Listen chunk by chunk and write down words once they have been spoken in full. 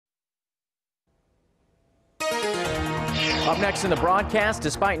Up next in the broadcast,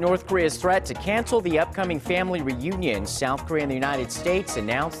 despite North Korea's threat to cancel the upcoming family reunions, South Korea and the United States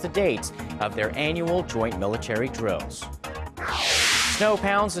announced the dates of their annual joint military drills. Snow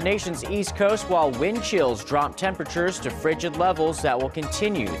pounds the nation's east coast while wind chills drop temperatures to frigid levels that will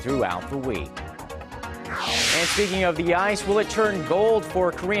continue throughout the week. And speaking of the ice, will it turn gold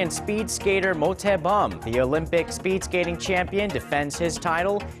for Korean speed skater Mo Tae-bum? The Olympic speed skating champion defends his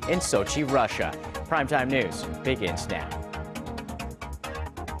title in Sochi, Russia. Primetime News begins now.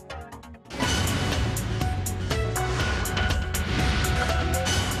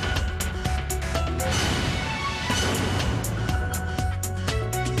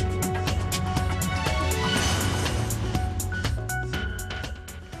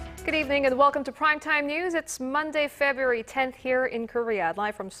 Good evening and welcome to Primetime News. It's Monday, February 10th here in Korea.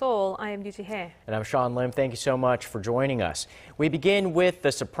 Live from Seoul, I am Yoo Ji-hye. And I'm Sean Lim. Thank you so much for joining us. We begin with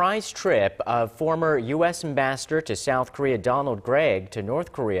the surprise trip of former U.S. Ambassador to South Korea Donald Gregg to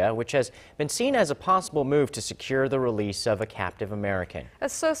North Korea, which has been seen as a possible move to secure the release of a captive American.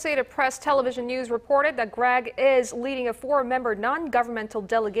 Associated Press Television News reported that Gregg is leading a four-member non-governmental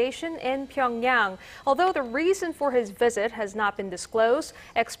delegation in Pyongyang. Although the reason for his visit has not been disclosed,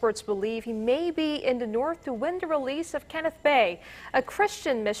 experts believe he may be in the north to win the release of Kenneth Bae, a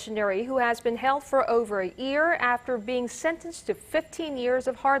Christian missionary who has been held for over a year after being sentenced to 15 years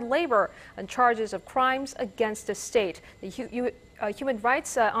of hard labor on charges of crimes against the state. The Human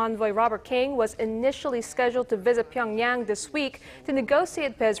Rights Envoy Robert King was initially scheduled to visit Pyongyang this week to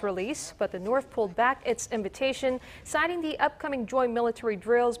negotiate Bae's release, but the North pulled back its invitation, citing the upcoming joint military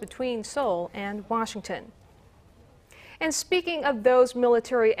drills between Seoul and Washington. And speaking of those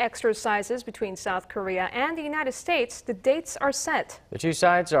military exercises between South Korea and the United States, the dates are set. The two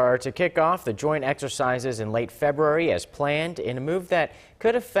sides are to kick off the joint exercises in late February as planned, in a move that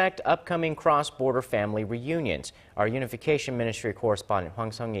could affect upcoming cross-border family reunions. Our Unification Ministry correspondent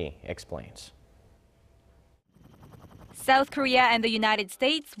Hwang Sung-hee explains. South Korea and the United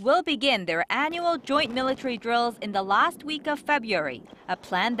States will begin their annual joint military drills in the last week of February, a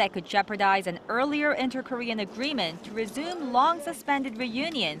plan that could jeopardize an earlier inter-Korean agreement to resume long-suspended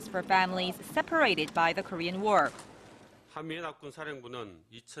reunions for families separated by the Korean War.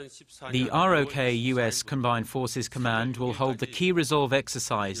 The ROK U.S. Combined Forces Command will hold the Key Resolve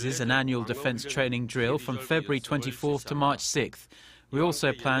exercises, an annual defense training drill, from February 24th to March 6th. We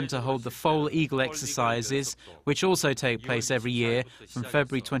also plan to hold the Foal Eagle exercises, which also take place every year, from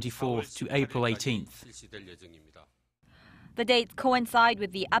February 24th to April 18th. The dates coincide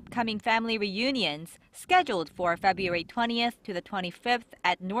with the upcoming family reunions, scheduled for February 20th to the 25th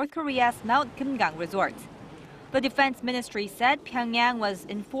at North Korea's Mount Kumgang Resort. The Defense Ministry said Pyongyang was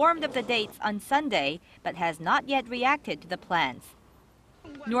informed of the dates on Sunday, but has not yet reacted to the plans.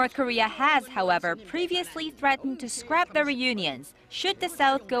 North Korea has, however, previously threatened to scrap the reunions should the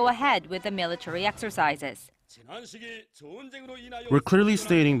South go ahead with the military exercises. We're clearly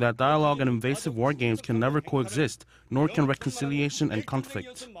stating that dialogue and invasive war games can never coexist, nor can reconciliation and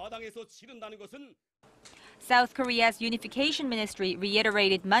conflict. South Korea's Unification Ministry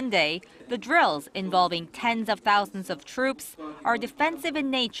reiterated Monday the drills, involving tens of thousands of troops, are defensive in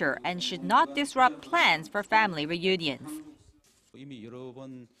nature and should not disrupt plans for family reunions.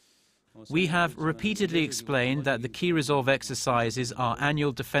 We have repeatedly explained that the Key Resolve exercises are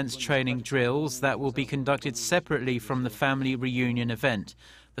annual defense training drills that will be conducted separately from the family reunion event.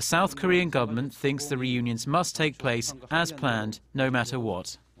 The South Korean government thinks the reunions must take place as planned, no matter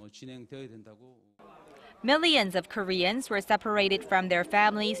what. Millions of Koreans were separated from their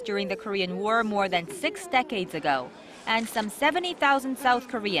families during the Korean War more than 6 decades ago, and some 70,000 South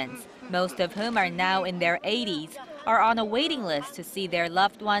Koreans, most of whom are now in their 80s, are on a waiting list to see their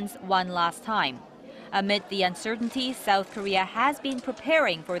loved ones one last time. Amid the uncertainty, South Korea has been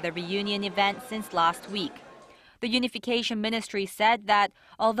preparing for the reunion event since last week. The Unification Ministry said that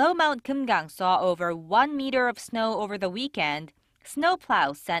although Mount Kumgang saw over 1 meter of snow over the weekend,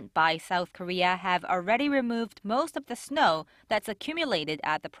 snowplows sent by South Korea have already removed most of the snow that's accumulated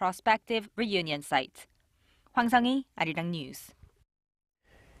at the prospective reunion site. Hwang Sung-hee, Arirang News.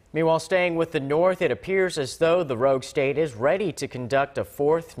 Meanwhile, staying with the North, it appears as though the rogue state is ready to conduct a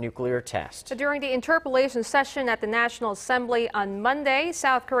fourth nuclear test. During the interpellation session at the National Assembly on Monday,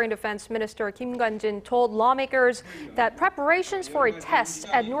 South Korean Defense Minister Kim Gun-jin told lawmakers that preparations for a test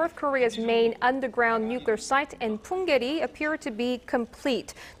at North Korea's main underground nuclear site in Punggye-ri appear to be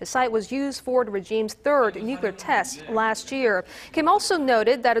complete. The site was used for the regime's third nuclear test last year. Kim also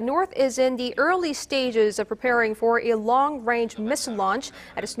noted that the North is in the early stages of preparing for a long-range missile launch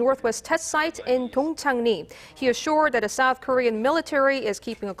at its northwest test site in Dongchang-ri. He assured that the South Korean military is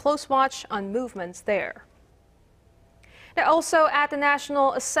keeping a close watch on movements there. Also at the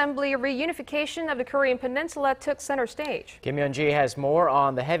National Assembly, reunification of the Korean Peninsula took center stage. Kim Hyun-ji has more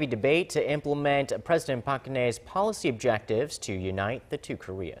on the heavy debate to implement President Park Geun-hye's policy objectives to unite the two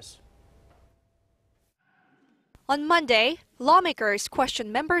Koreas. On Monday, lawmakers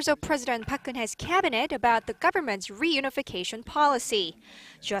questioned members of President Park Geun-hye's cabinet about the government's reunification policy.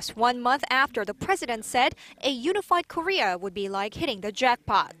 Just 1 month after the president said a unified Korea would be like hitting the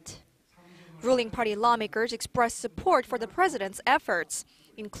jackpot. Ruling party lawmakers expressed support for the president's efforts,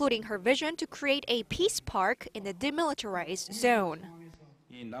 including her vision to create a peace park in the demilitarized zone.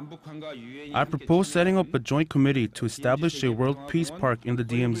 I propose setting up a joint committee to establish a World Peace Park in the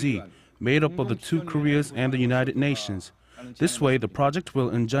DMZ, made up of the two Koreas and the United Nations. This way, the project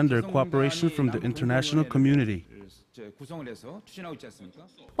will engender cooperation from the international community.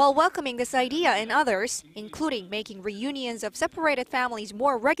 While welcoming this idea and others, including making reunions of separated families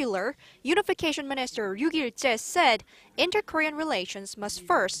more regular, Unification Minister Ryu Gil-jae said inter-Korean relations must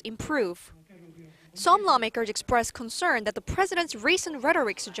first improve. Some lawmakers expressed concern that the president's recent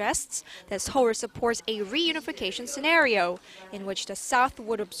rhetoric suggests that Seoul supports a reunification scenario in which the South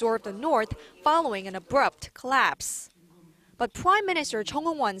would absorb the North following an abrupt collapse. But Prime Minister Chung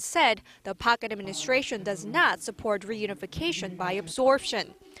Eung-won said the Park administration does not support reunification by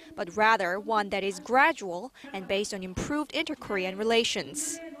absorption, but rather one that is gradual and based on improved inter-Korean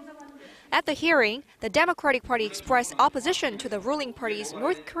relations. At the hearing, the Democratic Party expressed opposition to the ruling party's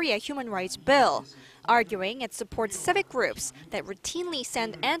North Korea human rights bill, arguing it supports civic groups that routinely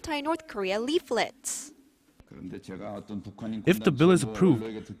send anti-North Korea leaflets. If the bill is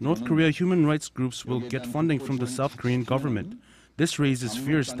approved, North Korea human rights groups will get funding from the South Korean government. This raises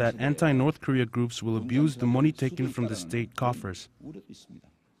fears that anti-North Korea groups will abuse the money taken from the state coffers.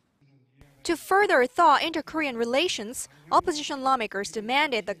 To further thaw inter-Korean relations, opposition lawmakers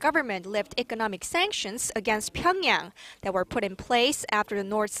demanded the government lift economic sanctions against Pyongyang that were put in place after the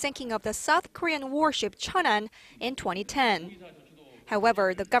North's sinking of the South Korean warship Cheonan in 2010.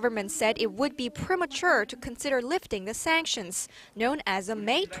 However, the government said it would be premature to consider lifting the sanctions, known as the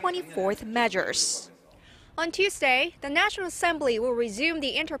May 24th measures. On Tuesday, the National Assembly will resume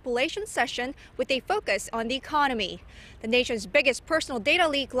the interpellation session with a focus on the economy. The nation's biggest personal data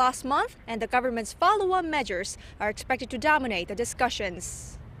leak last month and the government's follow-up measures are expected to dominate the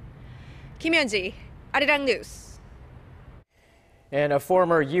discussions. Kim Hyun-ji, Arirang News. And a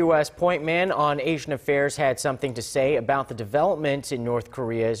former U.S. point man on Asian affairs had something to say about the developments in North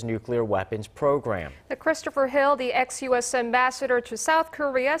Korea's nuclear weapons program. Christopher Hill, the ex-U.S. ambassador to South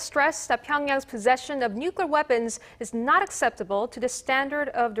Korea, stressed that Pyongyang's possession of nuclear weapons is not acceptable to the standard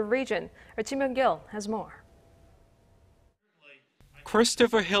of the region. Kim Hyun-gil has more.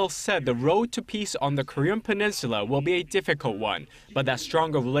 Christopher Hill said the road to peace on the Korean Peninsula will be a difficult one, but that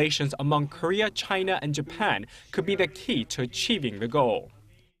stronger relations among Korea, China, and Japan could be the key to achieving the goal.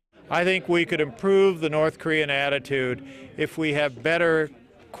 I think we could improve the North Korean attitude if we have better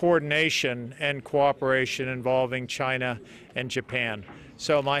coordination and cooperation involving China and Japan.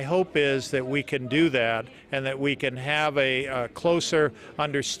 So my hope is that we can do that and that we can have a closer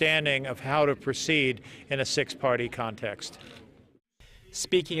understanding of how to proceed in a six-party context.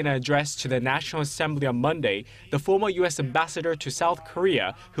 Speaking in an address to the National Assembly on Monday, the former U.S. ambassador to South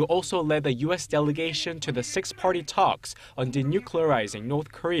Korea, who also led the U.S. delegation to the six-party talks on denuclearizing North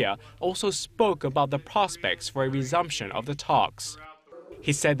Korea, also spoke about the prospects for a resumption of the talks.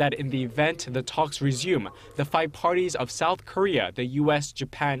 He said that in the event the talks resume, the five parties of South Korea, the U.S.,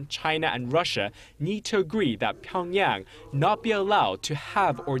 Japan, China, and Russia need to agree that Pyongyang not be allowed to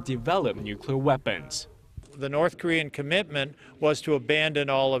have or develop nuclear weapons. The North Korean commitment was to abandon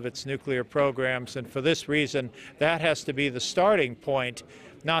all of its nuclear programs, and for this reason, that has to be the starting point,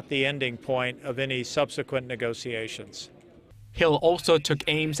 not the ending point of any subsequent negotiations. Hill also took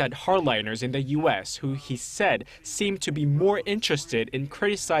aims at hardliners in the U.S., who he said seemed to be more interested in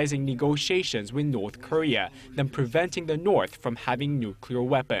criticizing negotiations with North Korea than preventing the North from having nuclear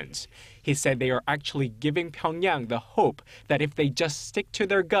weapons. He said they are actually giving Pyongyang the hope that if they just stick to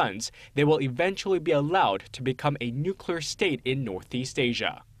their guns, they will eventually be allowed to become a nuclear state in Northeast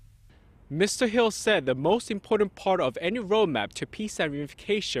Asia. Mr. Hill said the most important part of any roadmap to peace and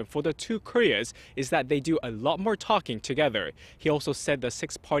reunification for the two Koreas is that they do a lot more talking together. He also said the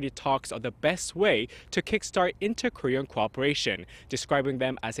six-party talks are the best way to kickstart inter-Korean cooperation, describing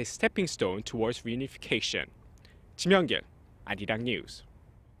them as a stepping stone towards reunification. Kim Hyun-gil, Arirang News.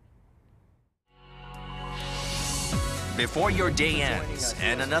 Before your day ends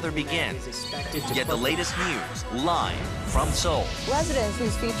and another begins, get the latest news live from Seoul. Residents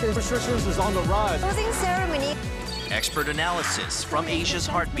whose features restrictions is on the rise. closing ceremony. expert analysis from Asia's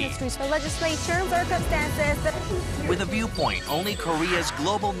heartbeat. The legislature circumstances that With a viewpoint only Korea's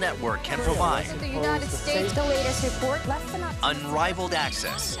global network can provide. the United States, the latest report, less than a Unrivaled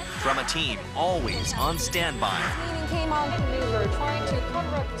access from a team always on standby. meeting came on the news. We're trying to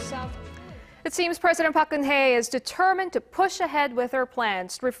cover up the South. It seems President Park Geun-hye is determined to push ahead with her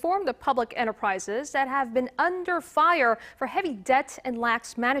plans to reform the public enterprises that have been under fire for heavy debt and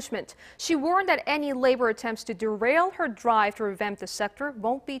lax management. She warned that any labor attempts to derail her drive to revamp the sector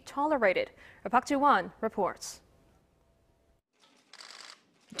won't be tolerated. Park Ji-won reports.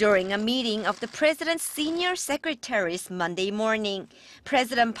 During a meeting of the president's senior secretaries Monday morning,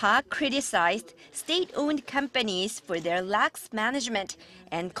 President Park criticized state-owned companies for their lax management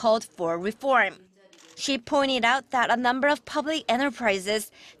and called for reform. She pointed out that a number of public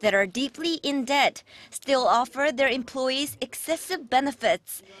enterprises that are deeply in debt still offer their employees excessive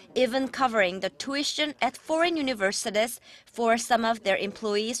benefits, even covering the tuition at foreign universities for some of their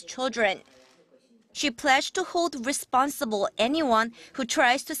employees' children. She pledged to hold responsible anyone who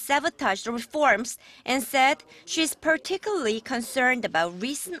tries to sabotage the reforms and said she is particularly concerned about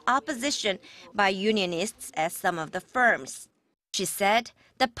recent opposition by unionists at some of the firms. She said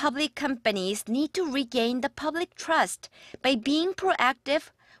the public companies need to regain the public trust by being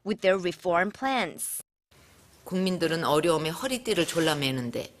proactive with their reform plans. 국민들은 어려움에 허리띠를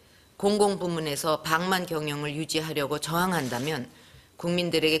졸라매는데 공공부문에서 방만 경영을 유지하려고 저항한다면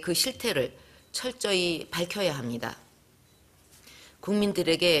국민들에게 그 실태를 철저히 밝혀야 합니다.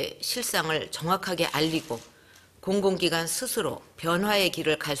 국민들에게 실상을 정확하게 알리고 공공기관 스스로 변화의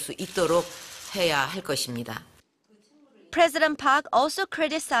길을 갈 수 있도록 해야 할 것입니다. President Park also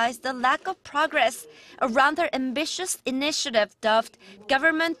criticized the lack of progress around her ambitious initiative dubbed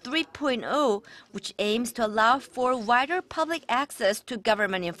Government 3.0, which aims to allow for wider public access to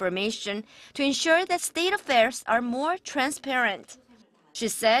government information to ensure that state affairs are more transparent. She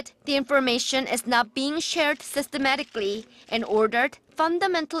said the information is not being shared systematically and ordered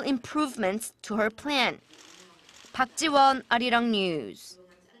fundamental improvements to her plan. Park Ji-won, Arirang News.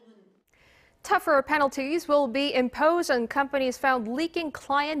 Tougher penalties will be imposed on companies found leaking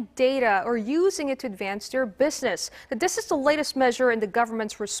client data or using it to advance their business. This is the latest measure in the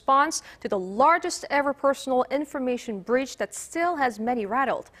government's response to the largest ever personal information breach that still has many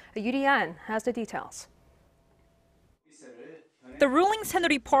rattled. Yoo Ri-an has the details. The ruling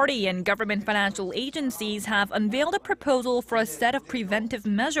Saenuri Party and government financial agencies have unveiled a proposal for a set of preventive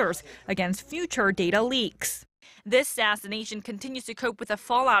measures against future data leaks. This as the nation continues to cope with the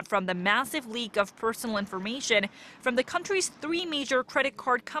fallout from the massive leak of personal information from the country's 3 major credit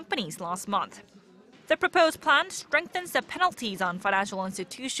card companies last month. The proposed plan strengthens the penalties on financial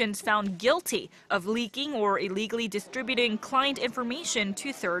institutions found guilty of leaking or illegally distributing client information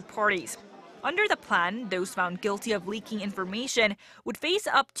to third parties. Under the plan, those found guilty of leaking information would face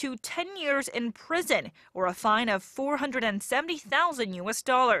up to 10 years in prison or a fine of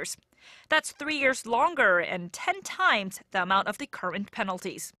 $470,000. That's 3 years longer and 10 times the amount of the current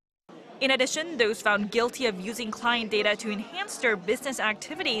penalties. In addition, those found guilty of using client data to enhance their business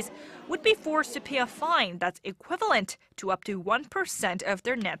activities would be forced to pay a fine that's equivalent to up to 1% of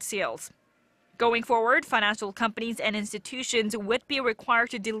their net sales. Going forward, financial companies and institutions would be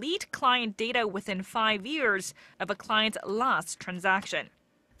required to delete client data within 5 years of a client's last transaction.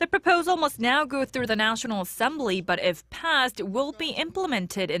 The proposal must now go through the National Assembly, but if passed, will be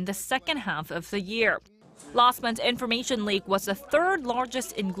implemented in the second half of the year. Last month's information leak was the third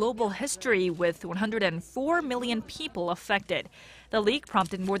largest in global history, with 104 million people affected. The leak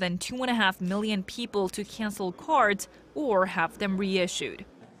prompted more than 2.5 million people to cancel cards or have them reissued.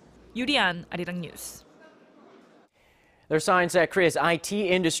 Yoo Ri-an, Arirang News. There are signs that Korea's IT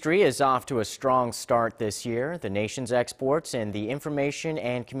industry is off to a strong start this year. The nation's exports in the information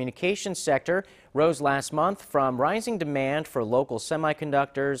and communications sector rose last month from rising demand for local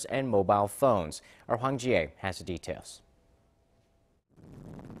semiconductors and mobile phones. Our Hwang Ji-ae has the details.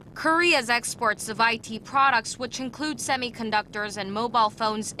 Korea's exports of IT products, which include semiconductors and mobile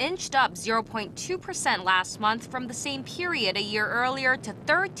phones, inched up 0.2% last month from the same period a year earlier to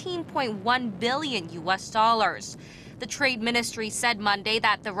 $13.1 billion. The Trade Ministry said Monday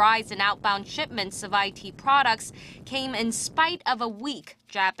that the rise in outbound shipments of IT products came in spite of a weak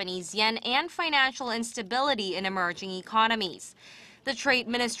Japanese yen and financial instability in emerging economies. The Trade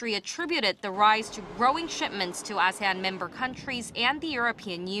Ministry attributed the rise to growing shipments to ASEAN member countries and the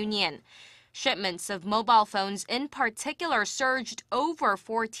European Union. Shipments of mobile phones in particular surged over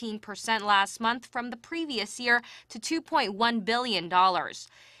 14% last month from the previous year to $2.1 billion.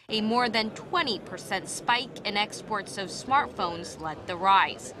 A more than 20% spike in exports of smartphones led the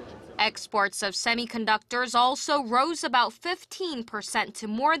rise. Exports of semiconductors also rose about 15% to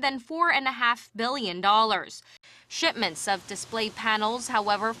more than $4.5 billion. Shipments of display panels,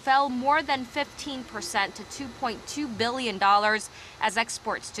 however, fell more than 15% to $2.2 billion as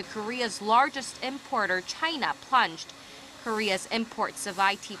exports to Korea's largest importer, China, plunged. Korea's imports of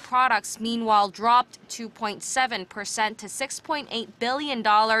IT products, meanwhile, dropped 2.7% to $6.8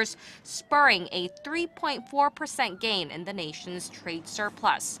 billion, spurring a 3.4% gain in the nation's trade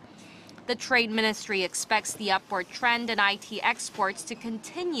surplus. The Trade Ministry expects the upward trend in IT exports to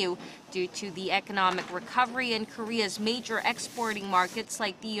continue due to the economic recovery in Korea's major exporting markets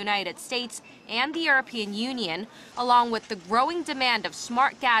like the United States and the European Union, along with the growing demand of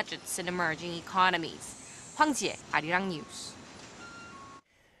smart gadgets in emerging economies. Hwang Jie, Arirang News.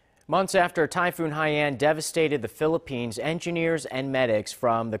 Months after Typhoon Haiyan devastated the Philippines, engineers and medics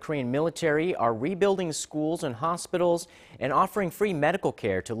from the Korean military are rebuilding schools and hospitals and offering free medical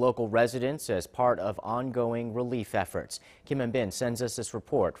care to local residents as part of ongoing relief efforts. Kim Han-bin sends us this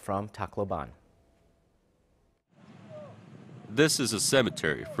report from Tacloban. This is a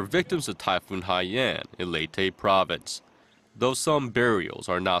cemetery for victims of Typhoon Haiyan in Leyte province, though some burials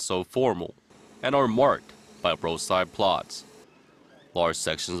are not so formal and are marked by roadside plots. Large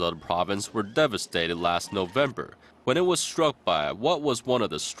sections of the province were devastated last November when it was struck by what was one of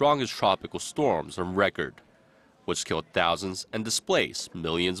the strongest tropical storms on record, which killed thousands and displaced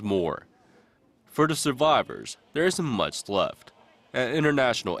millions more. For the survivors, there isn't much left, and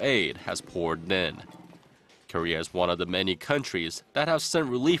international aid has poured in. Korea is one of the many countries that have sent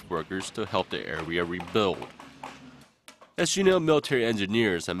relief workers to help the area rebuild. SGNL military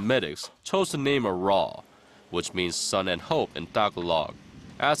engineers and medics chose the name Arirang, which means sun and hope in Tagalog,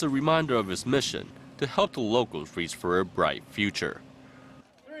 as a reminder of his mission to help the locals reach for a bright future.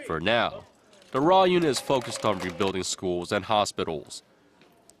 For now, the Arirang unit is focused on rebuilding schools and hospitals.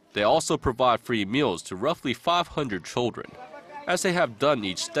 They also provide free meals to roughly 500 children, as they have done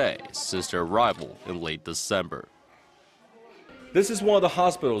each day since their arrival in late December. This is one of the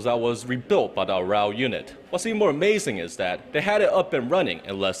hospitals that was rebuilt by the Arirang unit. What's even more amazing is that they had it up and running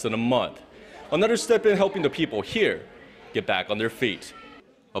in less than a month. Another step in helping the people here get back on their feet.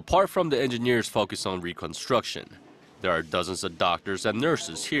 Apart from the engineers focused on reconstruction, there are dozens of doctors and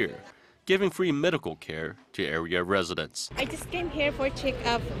nurses here, giving free medical care to area residents. I just came here for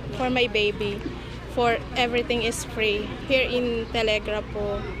check-up for my baby. For everything is free. Here in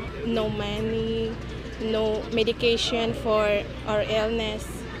Telegrapo, no money, no medication for our illness.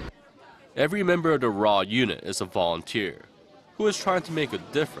 Every member of the Arirang unit is a volunteer who is trying to make a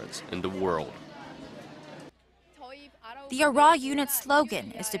difference in the world. The Arirang unit's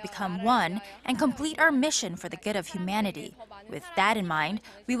slogan is to become one and complete our mission for the good of humanity. With that in mind,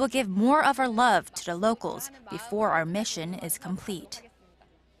 we will give more of our love to the locals before our mission is complete.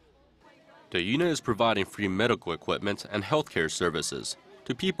 The unit is providing free medical equipment and healthcare services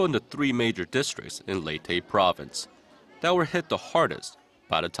to people in the 3 major districts in Leyte province that were hit the hardest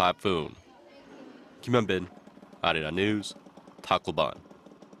by the typhoon. Kim Han-bin, Arirang News, Tacloban.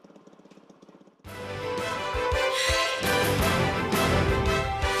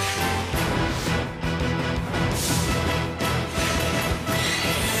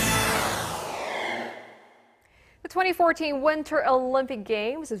 The 2014 Winter Olympic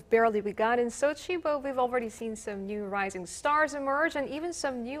Games has barely begun in Sochi, but we've already seen some new rising stars emerge and even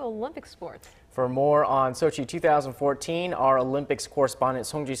some new Olympic sports. For more on Sochi 2014, our Olympics correspondent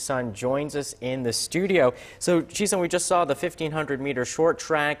Song Ji-sun joins us in the studio. So, Ji-sun, we just saw the 1,500-meter short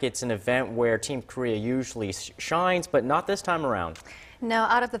track. It's an event where Team Korea usually shines, but not this time around. Now,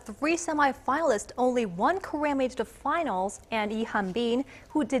 out of the 3 semi-finalists, only 1 Korean made it to finals, and Lee Han-bin,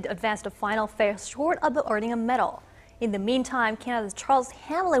 who did advance to final, fell short of earning a medal. In the meantime, Canada's Charles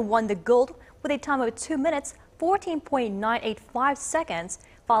Hamlin won the gold with a time of 2 minutes, 14.985 seconds,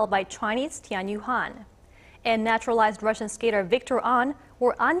 followed by Chinese Tian Yuhan. And naturalized Russian skater Victor An,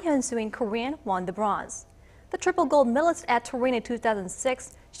 or An Hyun-soo in Korean, won the bronze. The triple gold medalist at Turin in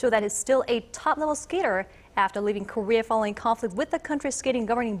 2006 showed that he's still a top-level skater after leaving Korea following conflict with the country's skating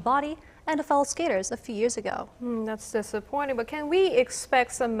governing body and the fellow skaters a few years ago. That's disappointing, but can we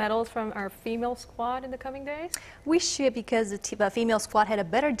expect some medals from our female squad in the coming days? We should, because the female squad had a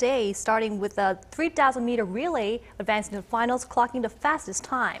better day, starting with a 3,000-meter relay, advancing to the finals, clocking the fastest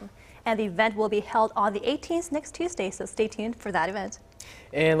time. And the event will be held on the 18th next Tuesday, so stay tuned for that event.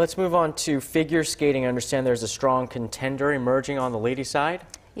 And let's move on to figure skating. I understand there's a strong contender emerging on the ladies' side.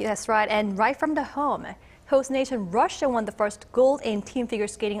 Yeah, that's right, and right from the home. Host nation Russia won the first gold in team figure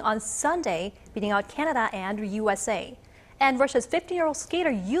skating on Sunday, beating out Canada and USA. And Russia's 15-year-old skater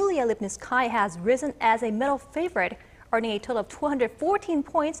Yulia Lipnitskaya has risen as a medal favorite, earning a total of 214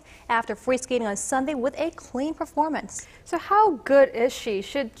 points after free skating on Sunday with a clean performance. So how good is she?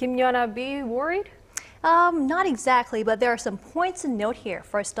 Should Kim Yeona be worried? Not exactly, but there are some points to note here.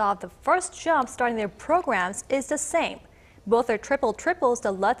 First off, the first jump starting their programs is the same. Both are triples,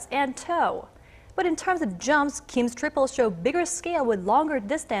 the Lutz and toe. But in terms of jumps, Kim's triples show bigger scale with longer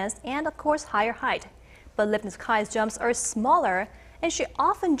distance and, of course, higher height. But Lipnitz Kai's jumps are smaller, and she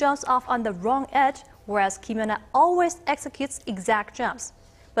often jumps off on the wrong edge, whereas Kim Yeona always executes exact jumps.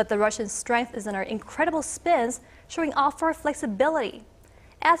 But the Russian's strength is in her incredible spins, showing off her flexibility.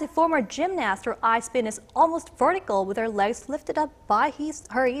 As a former gymnast, her eye spin is almost vertical with her legs lifted up by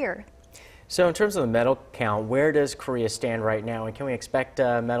her ear. So in terms of the medal count, where does Korea stand right now, and can we expect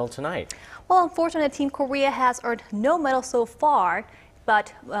a medal tonight? Well, unfortunately, Team Korea has earned no medal so far,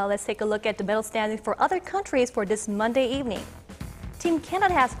 but let's take a look at the medal standings for other countries for this Monday evening. Team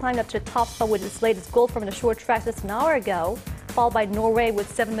Canada has climbed up to the top spot with its latest gold from the short track just an hour ago, followed by Norway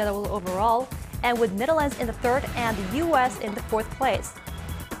with 7 medals overall, and with Netherlands in the third and the U.S. in the fourth place.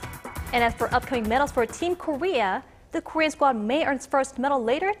 And as for upcoming medals for Team Korea, the Korean squad may earn its first medal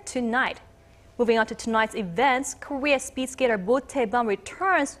later tonight. Moving on to tonight's events, Korea's speed skater Bo Tae-bum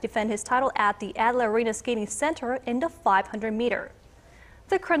returns to defend his title at the Adler Arena Skating Center in the 500 meter.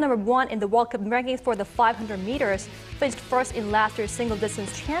 The current #1 in the World Cup rankings for the 500 meters finished first in last year's single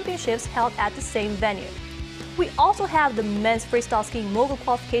distance championships held at the same venue. We also have the men's freestyle skiing mogul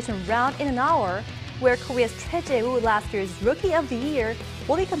qualification round in an hour, where Korea's Choi Jae-woo, last year's Rookie of the Year,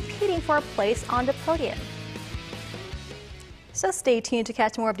 will be competing for a place on the podium. So stay tuned to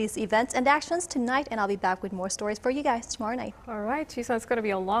catch more of these events and actions tonight, and I'll be back with more stories for you guys tomorrow night. All right, Jisun, it's going to be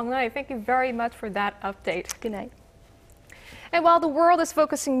a long night. Thank you very much for that update. Good night. And while the world is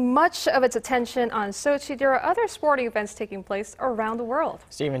focusing much of its attention on Sochi, there are other sporting events taking place around the world.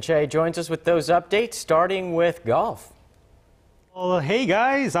 Stephen Che joins us with those updates, starting with golf. Well, hey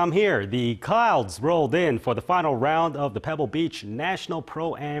guys, I'm here. The clouds rolled in for the final round of the Pebble Beach National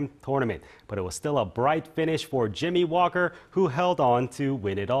Pro-Am tournament, but it was still a bright finish for Jimmy Walker, who held on to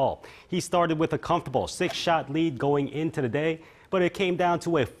win it all. He started with a comfortable 6-shot lead going into the day, but it came down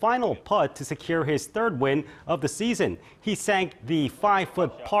to a final putt to secure his third win of the season. He sank the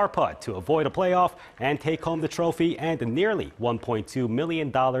 5-foot par putt to avoid a playoff and take home the trophy and nearly $1.2 million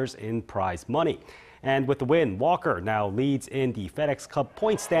in prize money. And with the win, Walker now leads in the FedEx Cup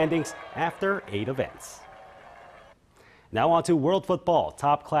point standings after 8 events. Now on to world football.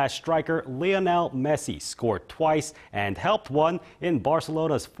 Top-class striker Lionel Messi scored twice and helped one in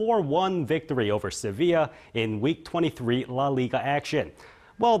Barcelona's 4-1 victory over Sevilla in Week 23 La Liga action.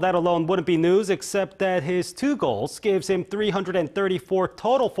 Well, that alone wouldn't be news, except that his 2 goals gives him 334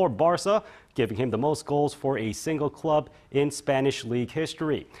 total for Barca, giving him the most goals for a single club in Spanish league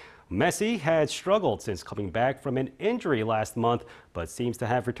history. Messi had struggled since coming back from an injury last month, but seems to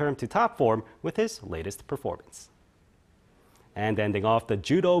have returned to top form with his latest performance. And ending off, the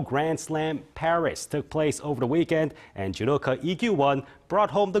Judo Grand Slam Paris took place over the weekend, and judoka Lee Kyu-won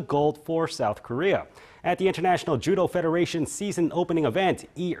brought home the gold for South Korea. At the International Judo Federation season opening event,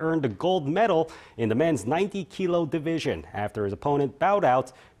 Lee earned the gold medal in the men's 90-kilo division after his opponent bowed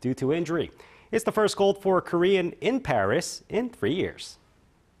out due to injury. It's the first gold for a Korean in Paris in 3 years.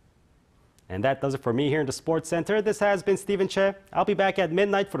 And that does it for me here in the Sports Center. This has been Stephen Che. I'll be back at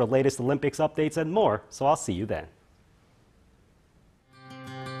midnight for the latest Olympics updates and more, so I'll see you then.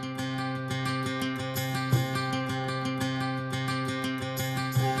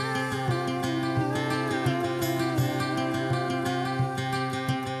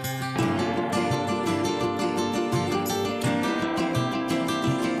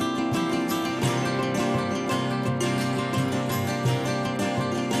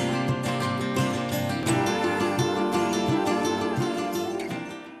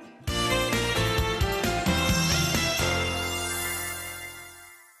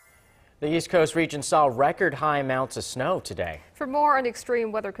 The East Coast region saw record high amounts of snow today. For more on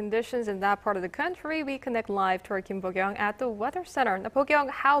extreme weather conditions in that part of the country, we connect live to our Kim Bo-kyung at the Weather Center. Now, Bo-kyung,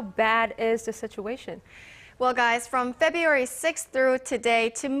 how bad is the situation? Well, guys, from February 6th through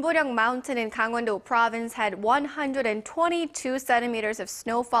today, Chimburyong Mountain in Gangwon-do Province had 122 centimeters of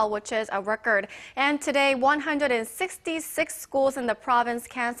snowfall, which is a record. And today, 166 schools in the province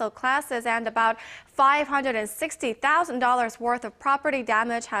canceled classes, and about $560,000 worth of property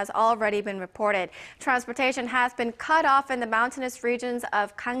damage has already been reported. Transportation has been cut off in the mountainous regions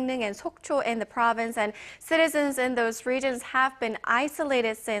of Gangneung and Sokcho in the province, and citizens in those regions have been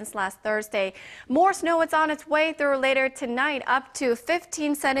isolated since last Thursday. More snow is on its way through later tonight. Up to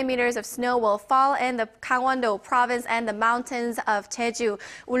 15 centimeters of snow will fall in the Gangwon-do province and the mountains of Jeju,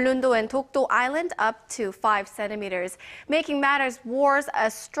 Ulleung-do and Dokdo Island, up to 5 centimeters. Making matters worse, a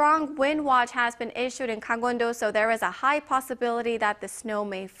strong wind watch has been issued in Gangwon-do, so there is a high possibility that the snow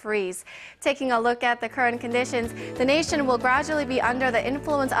may freeze. Taking a look at the current conditions, the nation will gradually be under the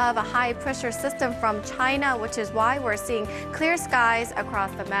influence of a high-pressure system from China, which is why we're seeing clear skies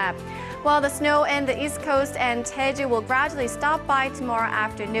across the map. While the snow in the East Coast and Jeju will gradually stop by tomorrow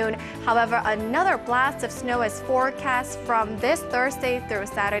afternoon, however, another blast of snow is forecast from this Thursday through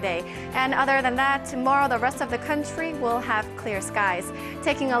Saturday. And other than that, tomorrow the rest of the country will have clear skies.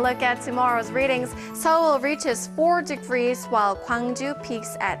 Taking a look at tomorrow's readings, Seoul reaches 4 degrees while Gwangju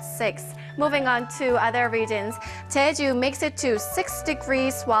peaks at 6. Moving on to other regions, Jeju makes it to 6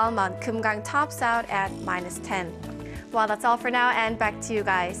 degrees while Mount Kumgang tops out at -10. Well, that's all for now, and back to you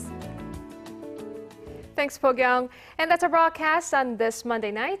guys. Thanks, Pogyong. And that's our broadcast on this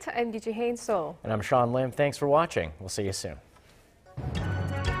Monday night. I'm DJ Hain Seoul. And I'm Sean Lim. Thanks for watching. We'll see you soon.